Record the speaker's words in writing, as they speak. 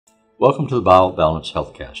Welcome to the BioBalance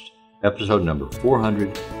Healthcast, episode number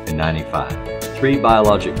 495. 3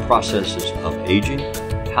 biologic processes of aging,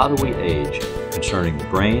 how do we age, concerning the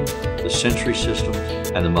brain, the sensory systems,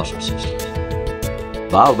 and the muscle systems.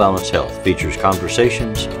 BioBalance Health features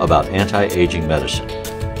conversations about anti-aging medicine.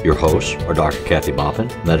 Your hosts are Dr. Kathy Maupin,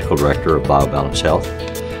 Medical Director of BioBalance Health,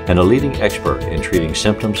 and a leading expert in treating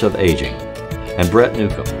symptoms of aging, and Brett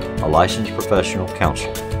Newcomb, a licensed professional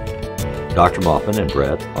counselor. Dr. Maupin and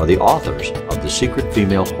Brett are the authors of The Secret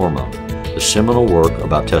Female Hormone, the seminal work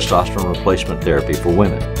about testosterone replacement therapy for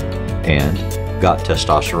women, and Got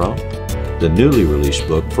Testosterone, the newly released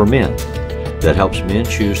book for men that helps men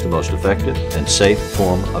choose the most effective and safe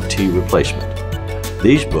form of T replacement.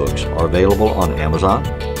 These books are available on Amazon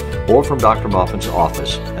or from Dr. Maupin's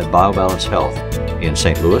office at BioBalance Health in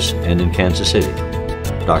St. Louis and in Kansas City.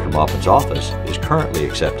 Dr. Maupin's office is currently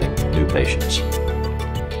accepting new patients.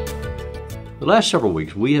 The last several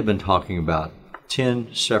weeks, we have been talking about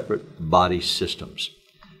 10 separate body systems.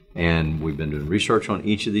 And we've been doing research on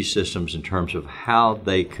each of these systems in terms of how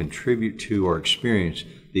they contribute to or experience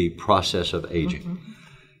the process of aging. Mm-hmm.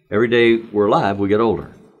 Every day we're alive, we get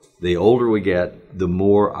older. The older we get, the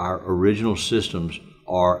more our original systems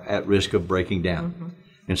are at risk of breaking down. Mm-hmm.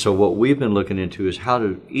 And so what we've been looking into is how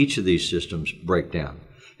do each of these systems break down?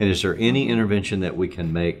 And is there any intervention that we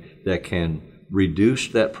can make that can reduce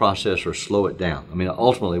that process or slow it down? I mean,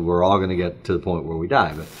 ultimately, we're all going to get to the point where we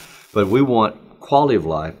die, but we want quality of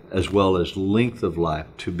life as well as length of life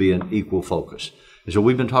to be an equal focus. And so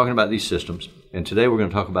we've been talking about these systems, and today we're going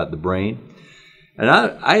to talk about the brain. And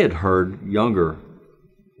I had heard younger,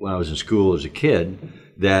 when I was in school as a kid,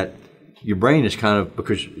 that your brain is kind of,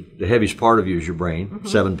 because the heaviest part of you is your brain, mm-hmm.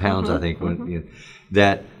 7 pounds, mm-hmm. I think, when, you know,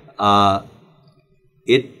 that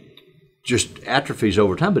it just atrophies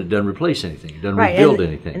over time, but it doesn't replace anything. It doesn't rebuild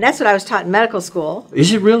anything. And that's what I was taught in medical school.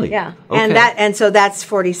 Is it really? Yeah. Okay. And so that's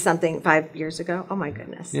 40-something, 5 years ago. Oh my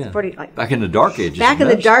goodness. Yeah. 40, back in the dark ages. Back in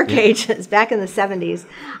the dark ages, back in the 70s,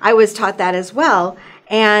 I was taught that as well.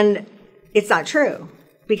 And it's not true,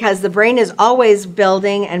 because the brain is always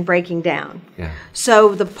building and breaking down. Yeah.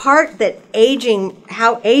 So the part that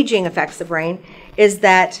how aging affects the brain is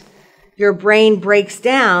that your brain breaks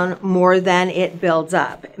down more than it builds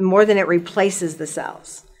up, more than it replaces the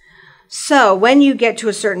cells. So when you get to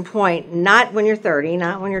a certain point, not when you're 30,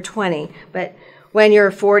 not when you're 20, but when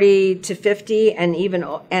you're 40 to 50 and even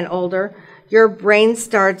older, your brain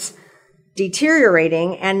starts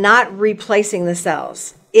deteriorating and not replacing the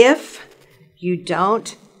cells. If you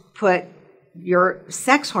don't put your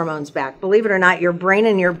sex hormones back, believe it or not, your brain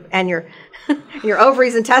and your your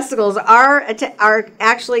ovaries and testicles are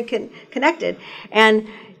actually connected, and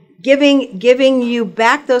giving you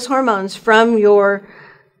back those hormones from your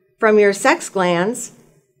sex glands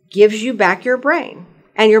gives you back your brain,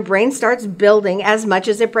 and your brain starts building as much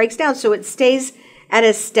as it breaks down, so it stays at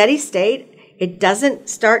a steady state. It doesn't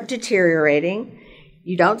start deteriorating.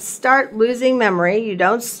 You don't start losing memory. You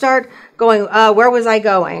don't start going, where was I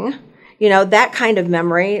going? You know, that kind of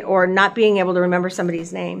memory, or not being able to remember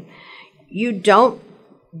somebody's name. You don't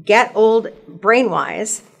get old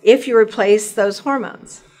brain-wise if you replace those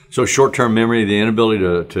hormones. So short-term memory, the inability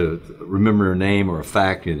to remember a name or a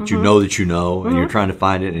fact that mm-hmm. you know, and mm-hmm. you're trying to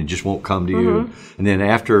find it and it just won't come to mm-hmm. you. And then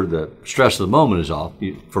after the stress of the moment is off,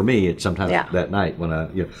 for me, it's sometimes that night when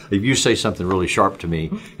if you say something really sharp to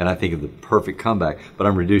me and I think of the perfect comeback, but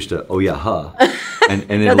I'm reduced to, oh yeah, huh. And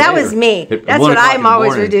then no, that was me. That's what I'm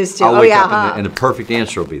always reduced to. Oh yeah, huh. And the perfect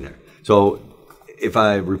answer will be there. So if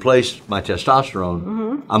I replace my testosterone,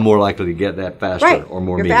 mm-hmm. I'm more likely to get that faster or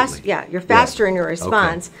more immediately. You're faster in your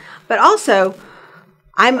response. Okay. But also,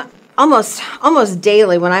 I'm almost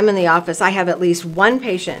daily when I'm in the office, I have at least one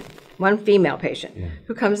female patient,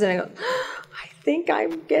 who comes in and goes, I think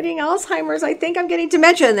I'm getting Alzheimer's. I think I'm getting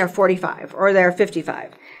dementia. And they're 45 or they're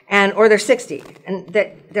 55. Or they're 60, and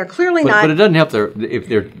they're clearly not. But it doesn't help if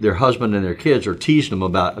their husband and their kids are teasing them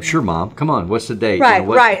about, sure, Mom, come on, what's the date? Right,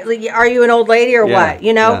 right. Are you an old lady or what?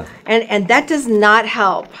 You know, and that does not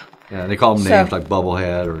help. Yeah, they call them names like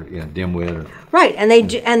bubblehead or dimwit. Right, and they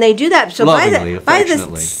do that. So lovingly, by the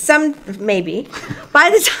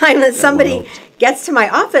time that somebody gets to my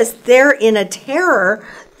office, they're in a terror,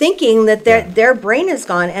 thinking that their brain is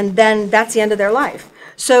gone, and then that's the end of their life.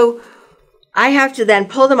 So I have to then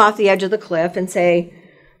pull them off the edge of the cliff and say,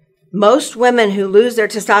 most women who lose their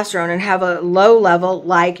testosterone and have a low level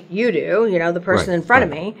like you do, you know, the person in front of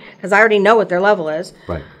me, because I already know what their level is,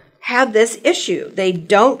 have this issue. They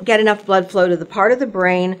don't get enough blood flow to the part of the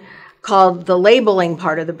brain called the labeling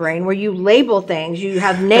part of the brain, where you label things. You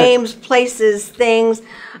have names, places, things,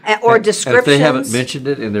 or descriptions. And if they haven't mentioned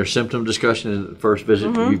it in their symptom discussion in the first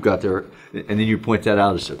visit, you've got their, and then you point that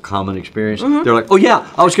out as a common experience. They're like, oh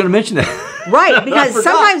yeah, I was going to mention that. Right, because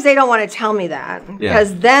sometimes they don't want to tell me that,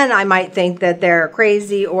 because then I might think that they're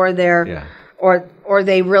crazy, or they're, or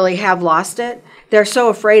they really have lost it. They're so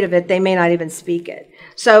afraid of it, they may not even speak it.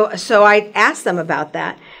 So I asked them about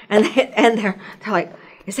that, and they're like,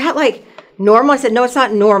 is that like normal? I said, no, it's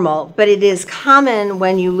not normal, but it is common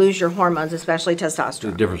when you lose your hormones, especially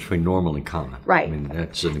testosterone. The difference between normal and common. Right. I mean,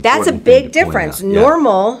 that's a big difference.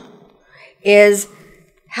 Normal is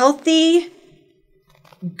healthy,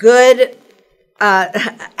 good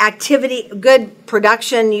activity, good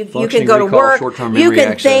production. You can go to work. You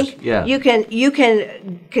can think. You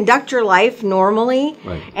can conduct your life normally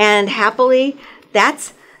and happily.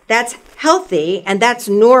 That's healthy and that's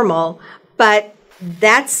normal, but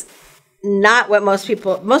that's not what most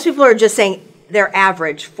people are just saying they're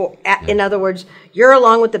average for. In other words, you're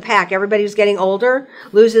along with the pack. Everybody who's getting older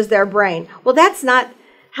loses their brain. Well, that's not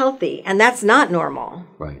healthy and that's not normal.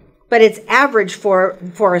 Right. But it's average for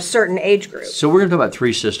a certain age group. So we're going to talk about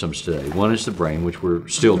three systems today. One is the brain, which we're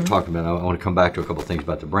still talking about. I want to come back to a couple of things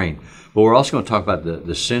about the brain. But we're also going to talk about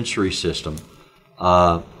the sensory system.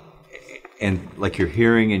 And like your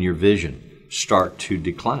hearing and your vision start to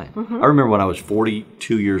decline. I remember when I was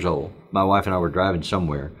 42 years old, my wife and I were driving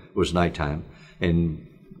somewhere. It was nighttime, and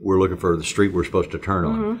we're looking for the street we're supposed to turn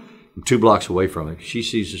on. 2 blocks away from it, she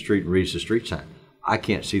sees the street and reads the street sign. I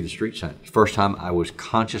can't see the street sign. First time I was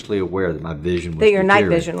consciously aware that my vision was that your night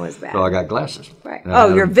vision was bad. So I got glasses. Right.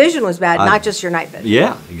 Your vision was bad, not just your night vision.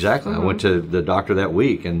 Yeah, exactly. I went to the doctor that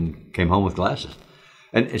week and came home with glasses.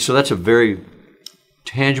 And so that's a very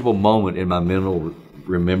tangible moment in my mental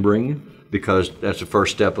remembering, because that's the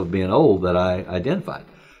first step of being old that I identified.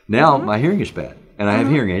 Now my hearing is bad, and I have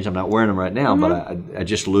hearing aids. I'm not wearing them right now, but I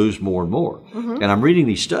just lose more and more. And I'm reading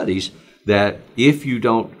these studies that if you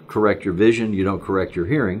don't correct your vision, you don't correct your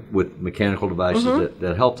hearing with mechanical devices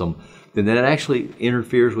that help them, then that actually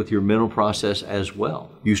interferes with your mental process as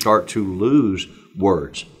well. You start to lose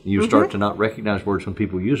words. You start to not recognize words when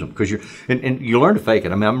people use them, because and you learn to fake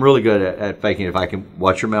it. I mean, I'm really good at faking it. If I can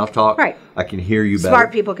watch your mouth talk, I can hear you better.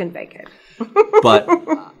 Smart people can fake it. But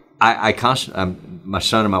my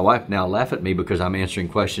son and my wife now laugh at me because I'm answering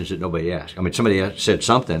questions that nobody asked. I mean, somebody said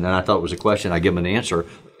something, and I thought it was a question. I give them an answer,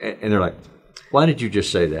 and they're like, why did you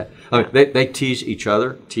just say that? I mean, they tease each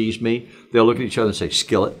other, tease me. They'll look at each other and say,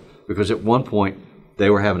 skillet, because at one point they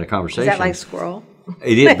were having a conversation. Is that like squirrel?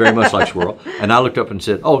 It is very much like squirrel. And I looked up and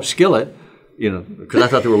said, oh, skillet, because I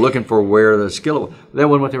thought they were looking for where the skillet was. That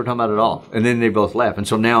wasn't what they were talking about at all. And then they both laughed. And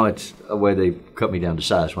so now it's a way they cut me down to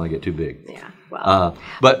size when I get too big. Yeah. Well,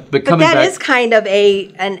 but coming that back, is kind of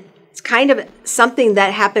it's kind of something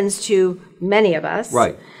that happens to many of us.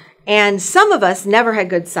 Right. And some of us never had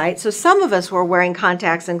good sight. So some of us were wearing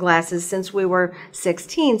contacts and glasses since we were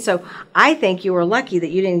 16. So I think you were lucky that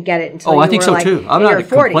you didn't get it until you were I think so too. I'm not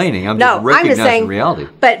complaining. I'm just recognizing reality.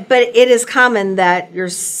 But it is common that your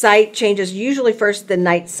sight changes. Usually first the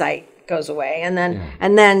night sight goes away, and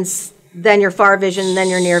then your far vision, and then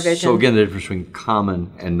your near vision. So again, the difference between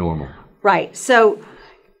common and normal. Right. So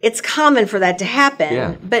it's common for that to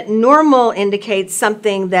happen, but normal indicates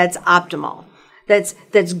something that's optimal.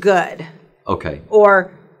 That's good. Okay.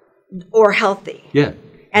 Or healthy. Yeah.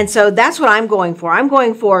 And so that's what I'm going for. I'm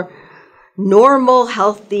going for normal,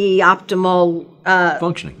 healthy, optimal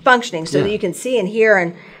functioning, so that you can see and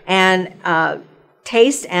hear and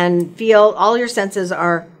taste and feel. All your senses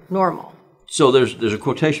are normal. So there's a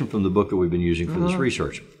quotation from the book that we've been using for this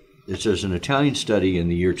research. It says an Italian study in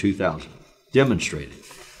the year 2000 demonstrated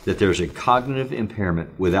that there's a cognitive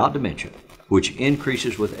impairment without dementia, which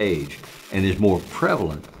increases with age and is more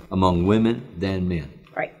prevalent among women than men.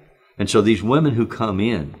 Right. And so these women who come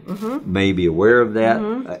in may be aware of that.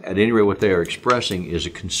 At any rate, what they are expressing is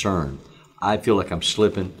a concern. I feel like I'm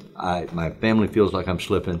slipping. My family feels like I'm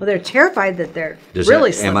slipping. Well, they're terrified that they're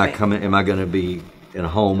really slipping. Am I going to be in a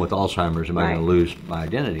home with Alzheimer's? Am I going to lose my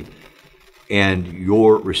identity? And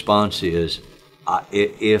your response is,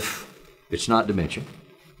 if it's not dementia,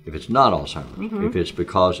 if it's not Alzheimer's, if it's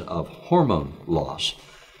because of hormone loss,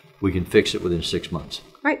 we can fix it within 6 months.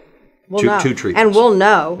 Right. We'll know. Two treatments. And we'll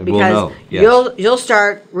know because you'll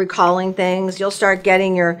start recalling things. You'll start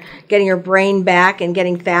getting your brain back and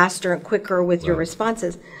getting faster and quicker with your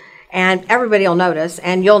responses. And everybody will notice,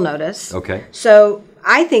 and you'll notice. Okay. So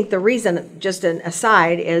I think the reason, just an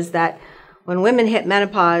aside, is that when women hit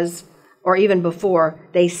menopause, or even before,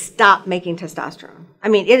 they stop making testosterone. I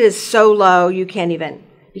mean, it is so low you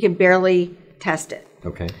can barely test it.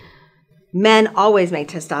 Okay. Men always make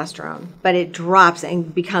testosterone, but it drops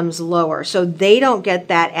and becomes lower. So they don't get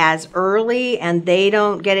that as early, and they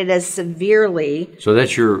don't get it as severely. So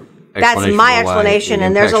that's your explanation. That's my explanation,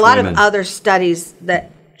 and there's a lot women. of other studies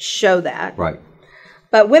that show that. Right.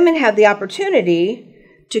 But women have the opportunity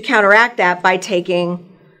to counteract that by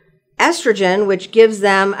taking estrogen, which gives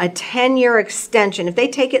them a 10-year extension. If they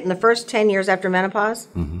take it in the first 10 years after menopause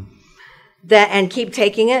and keep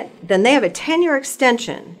taking it, then they have a 10-year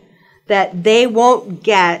extension that they won't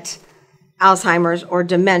get Alzheimer's or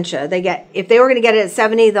dementia. If they were going to get it at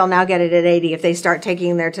 70, they'll now get it at 80 if they start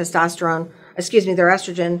taking their their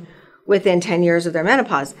estrogen within 10 years of their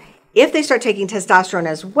menopause. If they start taking testosterone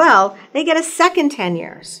as well, they get a second 10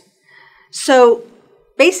 years. So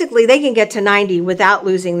basically, they can get to 90 without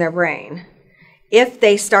losing their brain if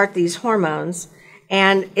they start these hormones.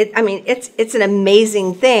 And it's an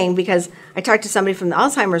amazing thing, because I talked to somebody from the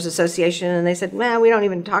Alzheimer's Association, and they said, "Man, we don't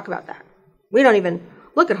even talk about that. We don't even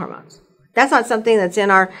look at hormones. That's not something that's in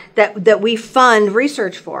that we fund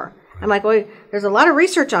research for." I'm like, "Well, there's a lot of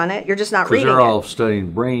research on it. You're just not reading it." Because they're all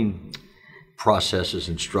studying brain processes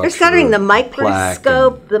and structure. They're studying the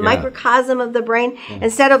microscope, the microcosm of the brain,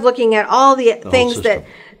 instead of looking at all the things that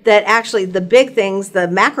actually, the big things, the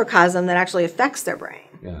macrocosm that actually affects their brain.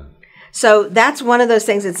 Yeah. So that's one of those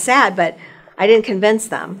things. It's sad, but I didn't convince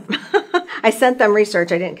them. I sent them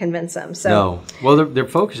research. I didn't convince them. So no. Well, they're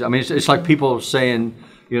focused. I mean, it's like people saying,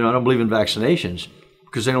 I don't believe in vaccinations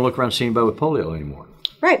because they don't look around seeing anybody with polio anymore.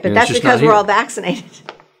 Right, but that's because we're all vaccinated.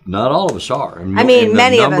 Not all of us are. And many of us are.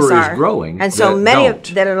 The number is growing. And so many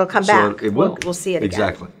that it'll come back. So it will. We'll see it again.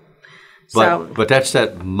 Exactly. But that's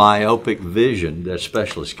that myopic vision that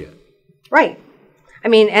specialists get. Right.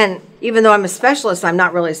 And even though I'm a specialist, I'm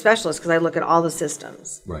not really a specialist because I look at all the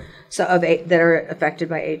systems. Right. So that are affected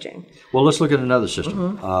by aging. Well, let's look at another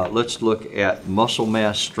system. Let's look at muscle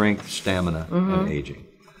mass, strength, stamina, and aging.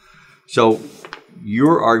 So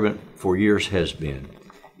your argument for years has been,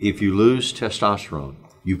 if you lose testosterone,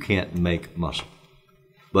 you can't make muscle.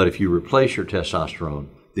 But if you replace your testosterone,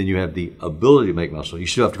 then you have the ability to make muscle. You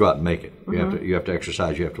still have to go out and make it. You have to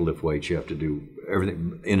exercise. You have to lift weights. You have to do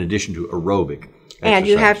everything in addition to aerobic exercise. And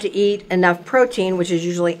you have to eat enough protein, which is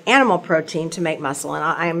usually animal protein, to make muscle. And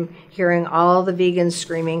I'm hearing all the vegans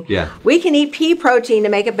screaming, we can eat pea protein to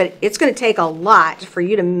make it, but it's going to take a lot for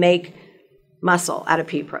you to make muscle out of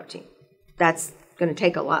pea protein. That's going to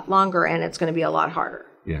take a lot longer, and it's going to be a lot harder.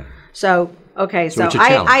 Yeah. So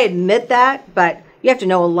I admit that, but you have to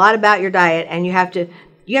know a lot about your diet, and you have to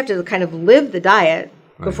kind of live the diet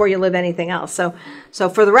before you live anything else. So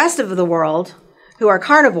for the rest of the world who are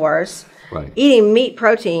carnivores, eating meat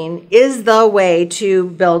protein is the way to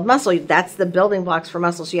build muscle. That's the building blocks for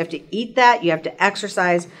muscle. So you have to eat that, you have to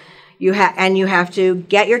exercise, and you have to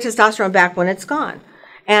get your testosterone back when it's gone.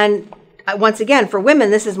 And once again, for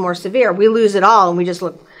women, this is more severe. We lose it all, and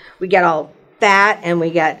we get all fat, and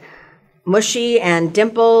we get mushy and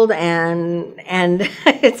dimpled, and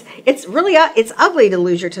it's really it's ugly to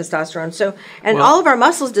lose your testosterone. So all of our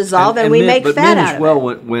muscles dissolve, and we make fat out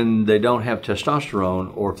of it. When they don't have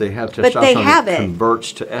testosterone, or if they have testosterone that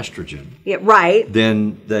converts to estrogen,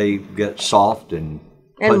 then they get soft and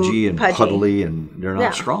pudgy and puddly, and they're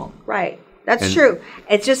not strong. Right, that's true.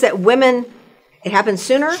 It's just that women, it happens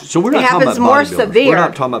sooner. So we're not talking about more bodybuilders. severe. We're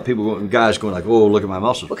not talking about guys going like, "Oh, look at my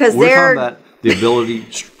muscles." Because we're talking about the ability,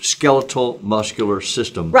 skeletal, muscular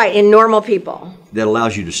system. Right, in normal people. That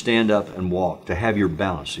allows you to stand up and walk, to have your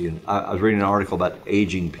balance. I was reading an article about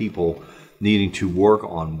aging people needing to work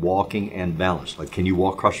on walking and balance. Like, can you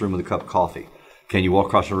walk across the room with a cup of coffee? Can you walk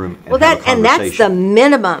across the room and have a conversation? And that's the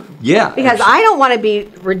minimum. Yeah. Because I don't want to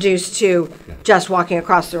be reduced to just walking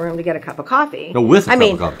across the room to get a cup of coffee. No, with a cup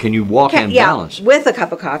of coffee. Can you walk and balance? With a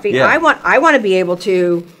cup of coffee. Yeah. I want to be able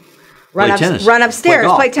to run upstairs,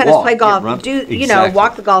 play tennis, play golf,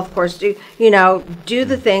 walk the golf course, do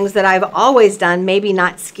the things that I've always done, maybe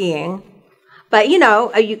not skiing. But,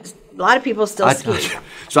 a lot of people still ski.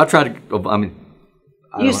 So I try to,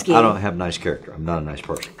 I don't have nice character. I'm not a nice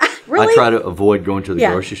person. Really? I try to avoid going to the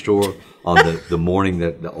grocery store on the morning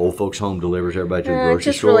that the old folks' home delivers everybody to the grocery store. It's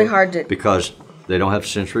just really hard to... Because they don't have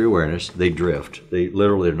sensory awareness. They drift. They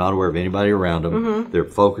literally are not aware of anybody around them. They're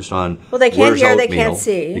focused on they can't hear, they can't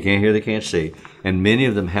see. They can't hear, they can't see. And many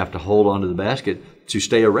of them have to hold onto the basket to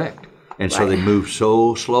stay erect. And so they move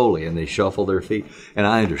so slowly, and they shuffle their feet. And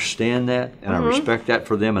I understand that, and I respect that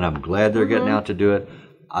for them, and I'm glad they're getting out to do it.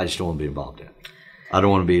 I just don't want to be involved in it. I don't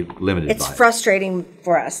want to be limited by it. It's frustrating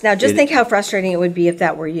for us. Now, just think how frustrating it would be if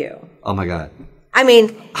that were you. Oh, my God. I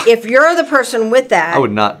mean, if you're the person with that... I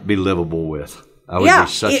would not be livable with. I would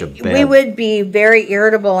be such a bad... We would be very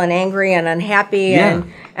irritable and angry and unhappy,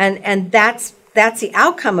 and that's the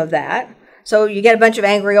outcome of that. So you get a bunch of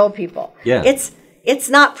angry old people. Yeah. It's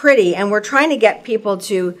not pretty, and we're trying to get people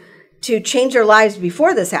to change their lives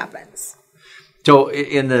before this happens. So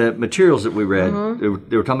in the materials that we read,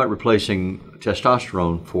 they were talking about replacing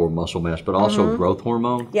testosterone for muscle mass, but also growth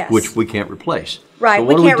hormone, which we can't replace. Right, so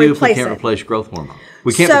what we do can't we do if we replace can't it. replace growth hormone?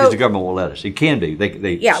 We can't because the government won't let us. It can be.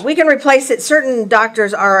 We can replace it. Certain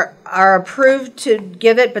doctors are approved to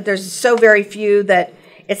give it, but there's so very few that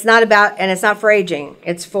it's not about, and it's not for aging.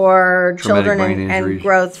 It's for children and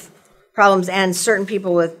growth problems and certain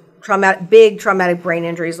people with big traumatic brain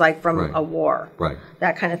injuries, like from a war,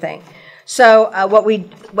 that kind of thing. So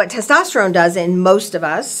what testosterone does in most of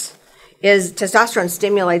us is testosterone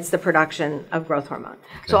stimulates the production of growth hormone.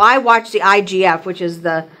 Okay. So I watch the IGF, which is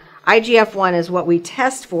the IGF-1 is what we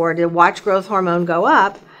test for to watch growth hormone go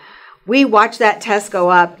up. We watch that test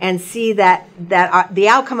go up and see that the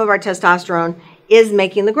outcome of our testosterone is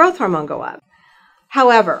making the growth hormone go up.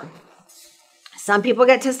 However, some people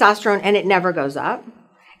get testosterone and it never goes up.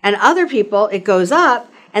 And other people, it goes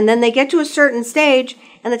up, and then they get to a certain stage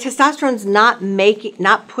and the testosterone's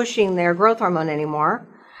not pushing their growth hormone anymore.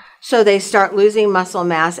 So they start losing muscle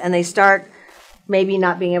mass, and they start maybe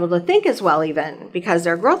not being able to think as well even because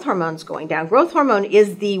their growth hormone's going down. Growth hormone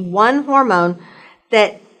is the one hormone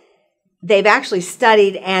that they've actually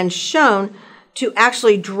studied and shown to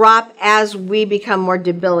actually drop as we become more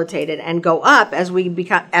debilitated and go up as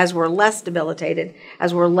we're less debilitated,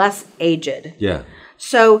 as we're less aged. Yeah.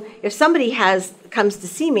 So if somebody comes to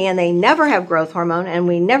see me and they never have growth hormone and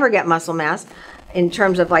we never get muscle mass in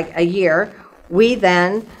terms of like a year, we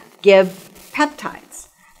then give peptides.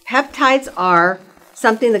 Peptides are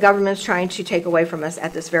something the government's trying to take away from us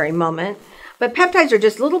at this very moment. But peptides are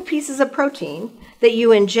just little pieces of protein that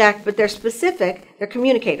you inject, but they're specific, they're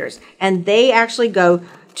communicators. And they actually go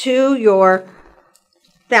to your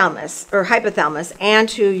thalamus or hypothalamus and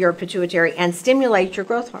to your pituitary and stimulate your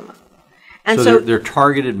growth hormone. And so they're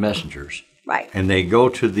targeted messengers. Right. And they go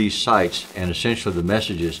to these sites and essentially the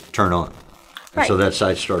messages turn on. And so that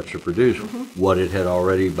site starts to produce what it had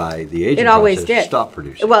already by the aging process stopped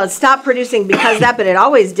producing. Well, it stopped producing because of that, but it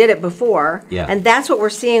always did it before. Yeah. And that's what we're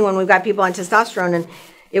seeing when we've got people on testosterone and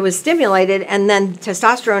it was stimulated and then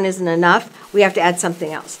testosterone isn't enough. We have to add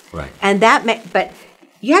something else. Right. And but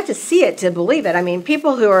you have to see it to believe it. I mean,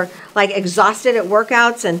 people who are like exhausted at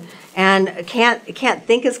workouts and can't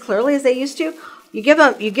think as clearly as they used to, you give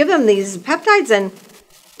them these peptides and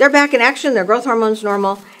they're back in action, their growth hormone's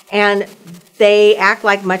normal, and they act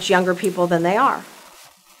like much younger people than they are.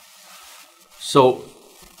 So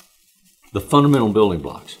the fundamental building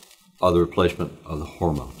blocks are the replacement of the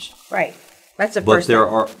hormones. Right. That's the first But there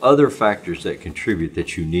thing. are other factors that contribute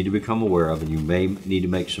that you need to become aware of, and you may need to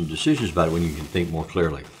make some decisions about it when you can think more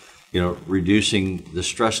clearly. You know, reducing the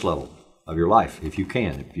stress level of your life, if you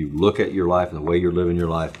can. If you look at your life and the way you're living your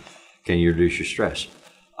life, can you reduce your stress?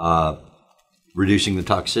 Reducing the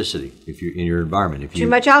toxicity if you in your environment. Too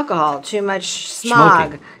much alcohol, too much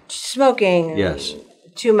smog, smoking. Yes.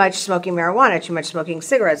 Too much smoking marijuana, too much smoking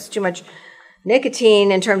cigarettes, too much nicotine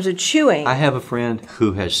in terms of chewing. I have a friend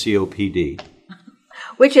who has COPD.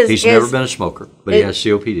 He's never been a smoker, but he has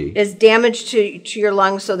COPD. Is damage to your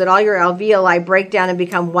lungs so that all your alveoli break down and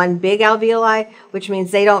become one big alveoli, which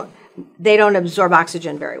means they don't absorb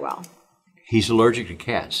oxygen very well. He's allergic to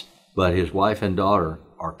cats, but his wife and daughter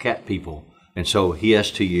are cat people. And so he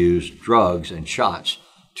has to use drugs and shots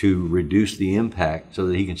to reduce the impact so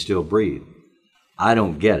that he can still breathe. I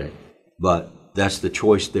don't get it, but that's the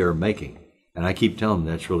choice they're making. And I keep telling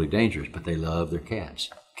them that's really dangerous, but they love their cats.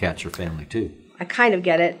 Cats are family too. I kind of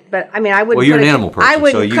get it, but I mean, I wouldn't. Well, you're an animal person,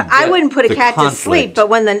 I wouldn't put a cat to sleep, but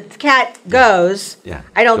when the cat goes,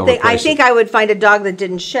 I think I would find a dog that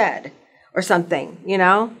didn't shed or something, you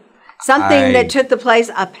know? Something that took the place,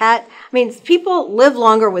 a pet. I mean, people live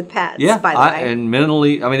longer with pets, by the way. And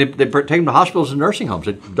mentally, I mean, they take them to hospitals and nursing homes,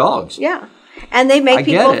 dogs. Yeah. And they make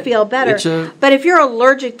people feel better. But if you're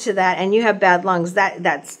allergic to that and you have bad lungs,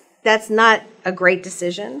 that's not a great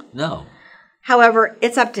decision. No. However,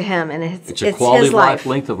 it's up to him, and it's a quality his of life,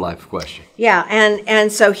 length of life question. Yeah,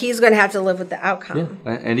 and so he's going to have to live with the outcome.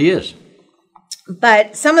 Yeah, and he is.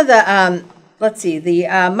 But some of the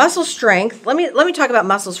the muscle strength. Let me talk about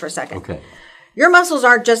muscles for a second. Okay. Your muscles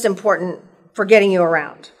aren't just important for getting you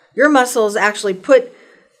around. Your muscles actually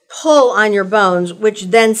pull on your bones, which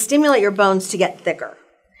then stimulate your bones to get thicker.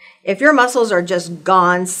 If your muscles are just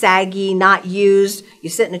gone, saggy, not used, you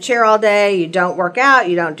sit in a chair all day, you don't work out,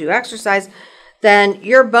 you don't do exercise, then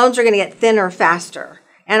your bones are going to get thinner faster.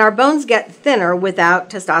 And our bones get thinner without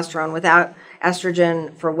testosterone,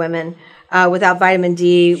 estrogen for women, without vitamin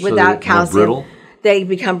D, without calcium. Brittle? They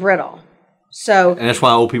become brittle. So, and that's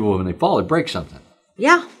why old people, when they fall, it breaks something.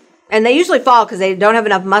 Yeah. And they usually fall because they don't have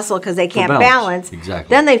enough muscle because they can't balance. Exactly.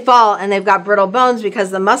 Then they fall and they've got brittle bones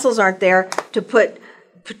because the muscles aren't there to put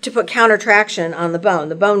counter traction on the bone.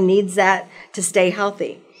 The bone needs that to stay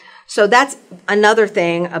healthy. So that's another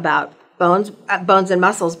thing about bones and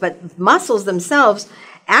muscles. But muscles themselves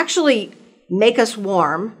actually make us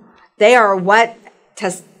warm. They are what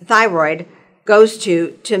thyroid goes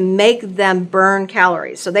to make them burn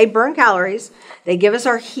calories. So they burn calories. They give us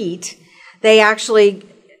our heat. They actually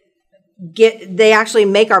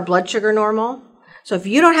make our blood sugar normal. So if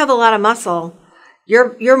you don't have a lot of muscle,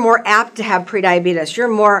 you're more apt to have prediabetes. You're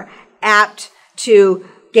more apt to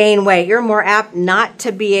gain weight. You're more apt not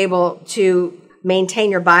to be able to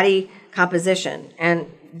maintain your body composition and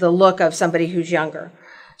the look of somebody who's younger.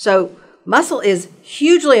 So muscle is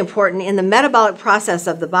hugely important in the metabolic process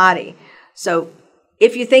of the body. So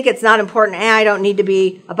if you think it's not important, I don't need to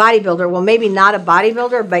be a bodybuilder. Well, maybe not a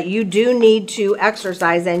bodybuilder, but you do need to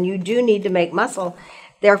exercise and you do need to make muscle.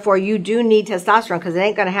 Therefore, you do need testosterone because it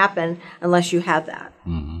ain't going to happen unless you have that.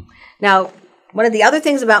 Mm-hmm. Now, one of the other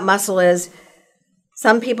things about muscle is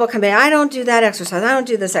some people come in, I don't do that exercise. I don't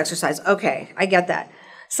do this exercise. Okay, I get that.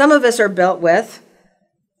 Some of us are built with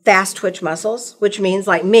fast twitch muscles, which means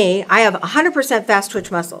like me, I have 100% fast twitch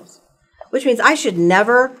muscles, which means I should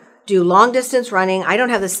never do long distance running. I don't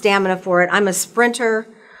have the stamina for it. I'm a sprinter.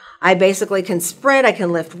 I basically can sprint. I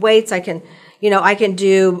can lift weights. I can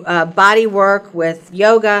do body work with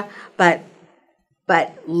yoga, but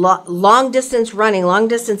long distance running, long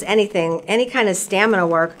distance anything, any kind of stamina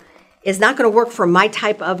work is not going to work for my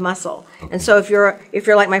type of muscle. Okay. And so if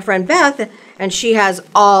you're like my friend Beth and she has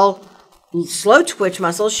all slow twitch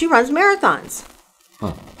muscles, she runs marathons.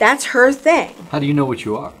 Huh. That's her thing. How do you know what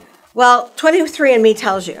you are? Well, 23andMe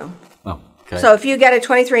tells you. Oh, okay. So if you get a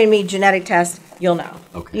 23andMe genetic test, you'll know.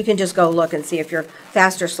 Okay. You can just go look and see if you're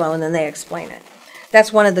fast or slow, and then they explain it.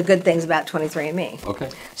 That's one of the good things about 23andMe. Okay.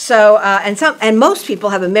 So and most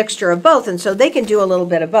people have a mixture of both, and so they can do a little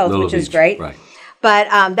bit of both, which is great. Right.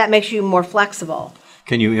 But that makes you more flexible.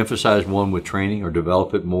 Can you emphasize one with training or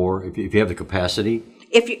develop it more if you have the capacity?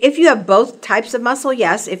 If you have both types of muscle,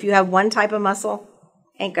 yes. If you have one type of muscle,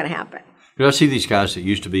 ain't going to happen. Because I see these guys that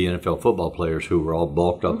used to be NFL football players who were all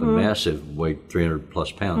bulked up and massive, weighed 300 plus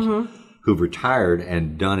pounds, who've retired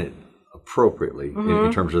and done it appropriately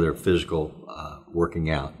in terms of their physical working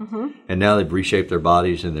out. And now they've reshaped their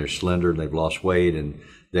bodies and they're slender and they've lost weight and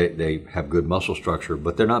they have good muscle structure,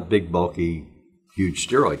 but they're not big, bulky, huge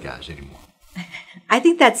steroid guys anymore. I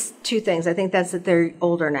think that's two things. I think that's that they're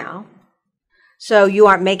older now. So you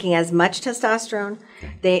aren't making as much testosterone.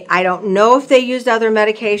 Okay. I don't know if they used other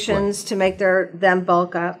medications to make them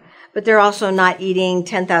bulk up, but they're also not eating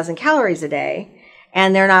 10,000 calories a day,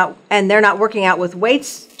 and they're not working out with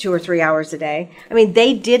weights 2 or 3 hours a day. I mean,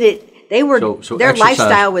 they did it. They were so their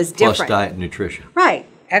lifestyle was different. Plus diet and nutrition. Right,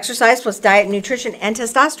 exercise plus diet and nutrition and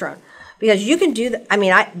testosterone, because you can do that. I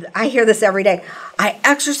mean, I hear this every day. I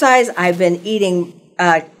exercise. I've been eating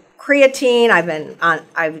creatine.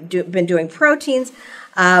 I've been doing proteins,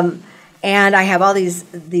 and I have all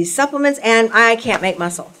these supplements, and I can't make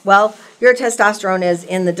muscle. Well, your testosterone is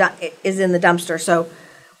in the dumpster. So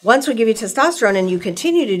once we give you testosterone and you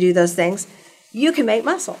continue to do those things, you can make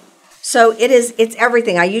muscle. So it's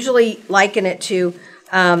everything. I usually liken it to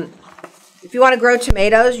if you want to grow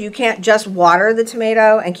tomatoes, you can't just water the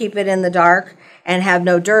tomato and keep it in the dark and have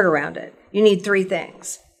no dirt around it. You need 3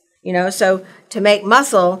 things. So to make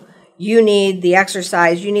muscle, you need the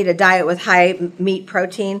exercise, you need a diet with high meat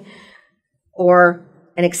protein or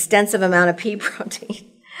an extensive amount of pea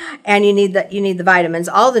protein, and you need the vitamins,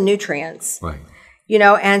 all the nutrients. Right.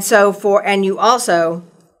 And you also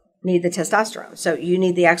need the testosterone. So you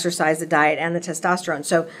need the exercise, the diet, and the testosterone.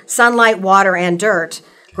 So sunlight, water, and dirt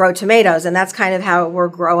grow tomatoes, and that's kind of how we're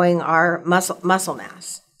growing our muscle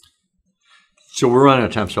mass. So we're running out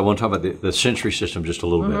of time, so I want to talk about the sensory system just a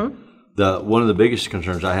little bit. One of the biggest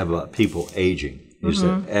concerns I have about people aging is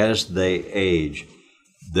that as they age,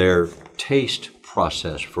 their taste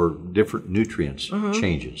process for different nutrients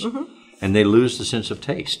changes, and they lose the sense of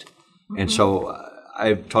taste. And so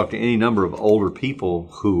I've talked to any number of older people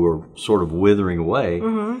who are sort of withering away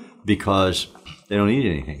because they don't eat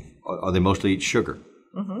anything, or they mostly eat sugar.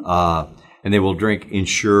 And they will drink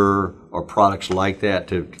Ensure or products like that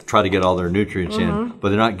to try to get all their nutrients in, but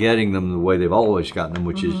they're not getting them the way they've always gotten them,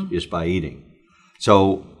 which is by eating.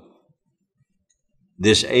 So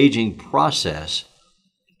this aging process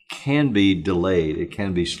can be delayed. It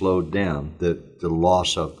can be slowed down, the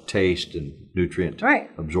loss of taste and nutrient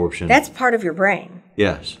absorption. That's part of your brain.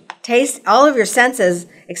 Yes. Taste, all of your senses,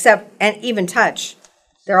 except, and even touch,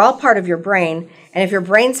 they're all part of your brain. And if your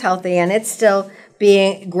brain's healthy and it's still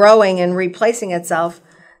growing and replacing itself,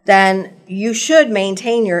 then you should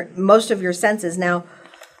maintain most of your senses. Now,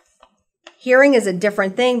 hearing is a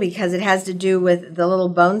different thing because it has to do with the little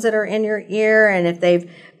bones that are in your ear, and if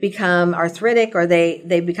they've become arthritic or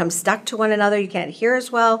they become stuck to one another, you can't hear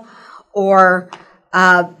as well, or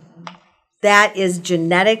that is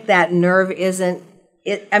genetic. That nerve isn't.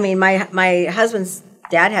 I mean, my husband's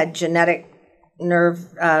dad had genetic nerve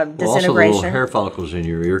disintegration. Also, the little hair follicles in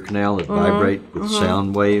your ear canal that vibrate with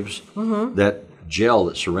sound waves. That gel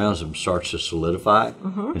that surrounds them starts to solidify,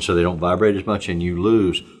 and so they don't vibrate as much, and you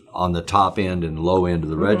lose on the top end and low end of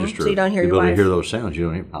the register. So you don't hear your wife. You hear those sounds. You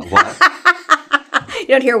don't hear what? You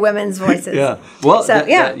don't hear women's voices. Yeah. Well, so,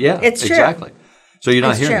 it's true. Exactly. So you're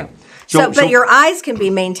not hearing. True. But your eyes can be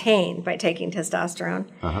maintained by taking testosterone,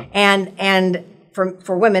 and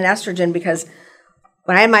for women, estrogen, because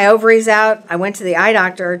when I had my ovaries out, I went to the eye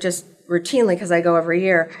doctor just routinely because I go every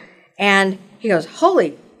year, and he goes,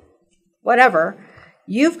 "Holy, whatever,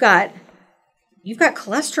 you've got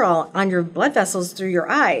cholesterol on your blood vessels through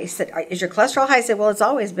your eye." He said, "Is your cholesterol high?" I said, "Well, it's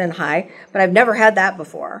always been high, but I've never had that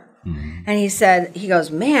before." And he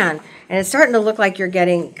goes, "Man," and it's starting to look like you're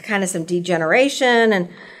getting kind of some degeneration, and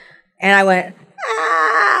I went,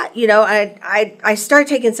 I started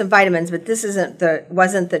taking some vitamins, but this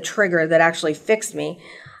wasn't the trigger that actually fixed me.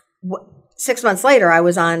 6 months later, I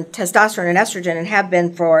was on testosterone and estrogen and have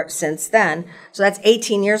been since then. So that's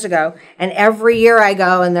 18 years ago. And every year I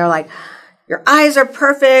go and they're like, "Your eyes are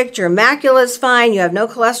perfect. Your macula's fine. You have no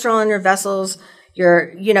cholesterol in your vessels.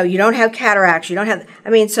 You don't have cataracts. You don't have,"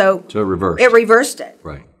 so it reversed. It reversed it.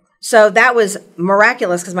 Right. So that was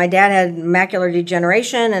miraculous because my dad had macular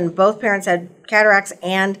degeneration and both parents had cataracts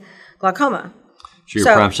and glaucoma. So you're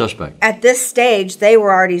prime suspect. At this stage, they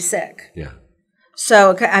were already sick. Yeah.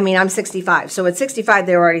 So, I'm 65. So at 65,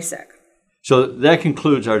 they were already sick. So that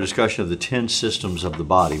concludes our discussion of the 10 systems of the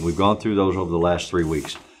body. We've gone through those over the last 3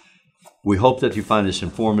 weeks. We hope that you find this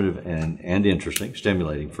informative and interesting,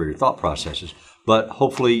 stimulating for your thought processes. But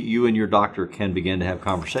hopefully you and your doctor can begin to have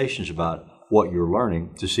conversations about what you're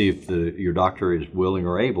learning to see if your doctor is willing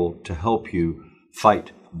or able to help you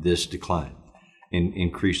fight this decline and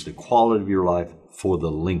increase the quality of your life for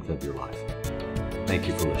the length of your life. Thank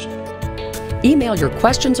you for listening. Email your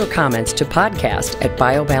questions or comments to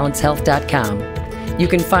podcast@biobalancehealth.com. You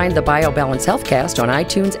can find the BioBalance Healthcast on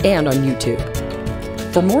iTunes and on YouTube.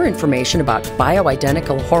 For more information about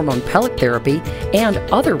bioidentical hormone pellet therapy and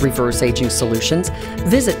other reverse aging solutions,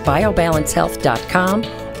 visit biobalancehealth.com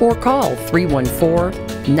or call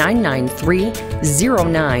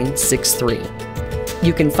 314-993-0963.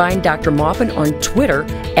 You can find Dr. Maupin on Twitter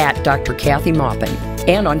 @Dr. Kathy Maupin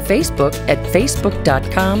and on Facebook at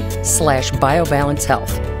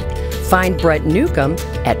facebook.com/biobalancehealth. Find Brett Newcomb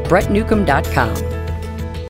at brettnewcomb.com.